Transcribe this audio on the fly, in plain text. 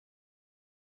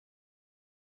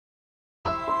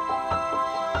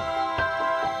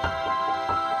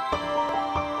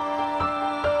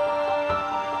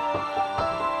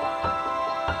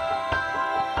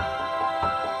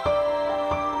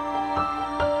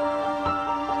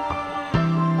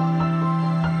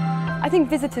I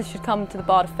think visitors should come to the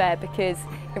BADA Fair because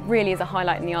it really is a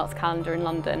highlight in the arts calendar in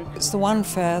London. It's the one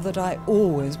fair that I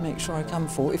always make sure I come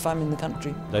for if I'm in the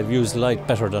country. They've used light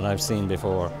better than I've seen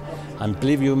before, and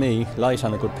believe you me, light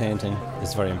on a good painting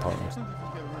is very important.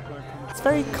 It's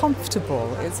very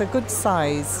comfortable, it's a good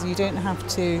size, you don't have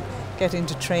to get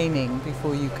into training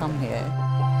before you come here.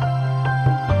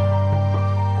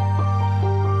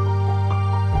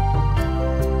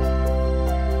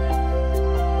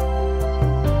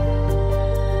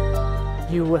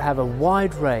 You will have a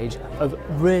wide range of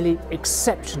really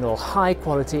exceptional,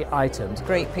 high-quality items.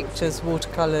 Great pictures,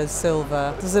 watercolours,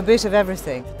 silver, there's a bit of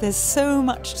everything. There's so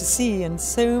much to see and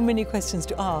so many questions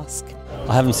to ask.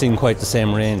 I haven't seen quite the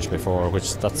same range before,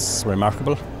 that's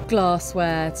remarkable.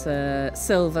 Glassware to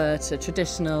silver to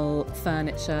traditional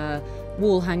furniture,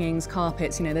 wall hangings,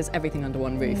 carpets, there's everything under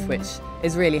one roof, which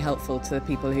is really helpful to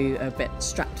people who are a bit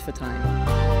strapped for time.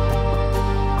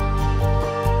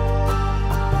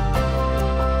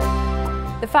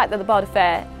 The fact that the BADA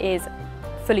Fair is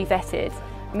fully vetted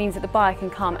means that the buyer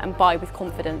can come and buy with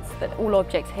confidence that all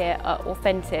objects here are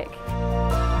authentic.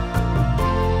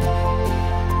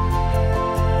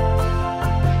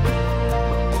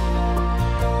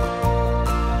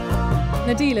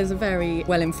 The dealers are very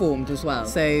well informed as well,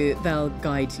 so they'll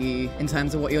guide you in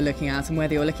terms of what you're looking at and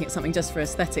whether you're looking at something just for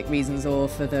aesthetic reasons or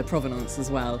for the provenance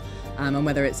as well, and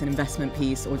whether it's an investment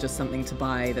piece or just something to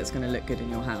buy that's going to look good in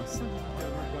your house.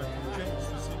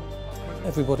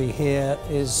 Everybody here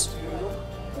is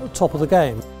top of the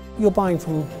game. You're buying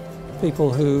from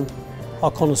people who are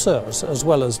connoisseurs as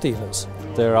well as dealers.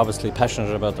 They're obviously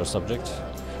passionate about their subject,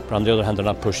 but on the other hand they're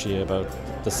not pushy about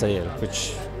the sale,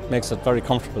 which makes it very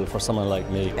comfortable for someone like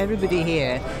me. Everybody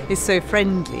here is so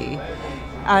friendly,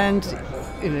 and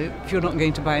if you're not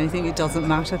going to buy anything, it doesn't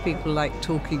matter. People like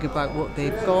talking about what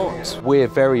they've got. We're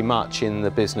very much in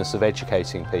the business of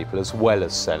educating people as well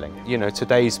as selling.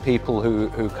 Today's people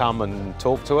who come and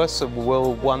talk to us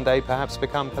will one day perhaps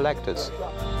become collectors.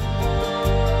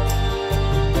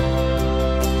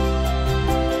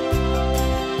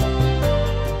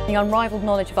 The unrivaled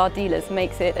knowledge of our dealers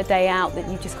makes it a day out that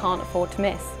you just can't afford to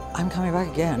miss. I'm coming back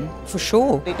again, for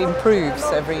sure. It improves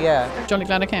every year. Jolly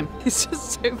glad I came. It's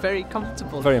just so very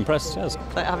comfortable. Very impressed, yes.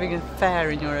 It's like having a fair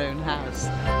in your own house.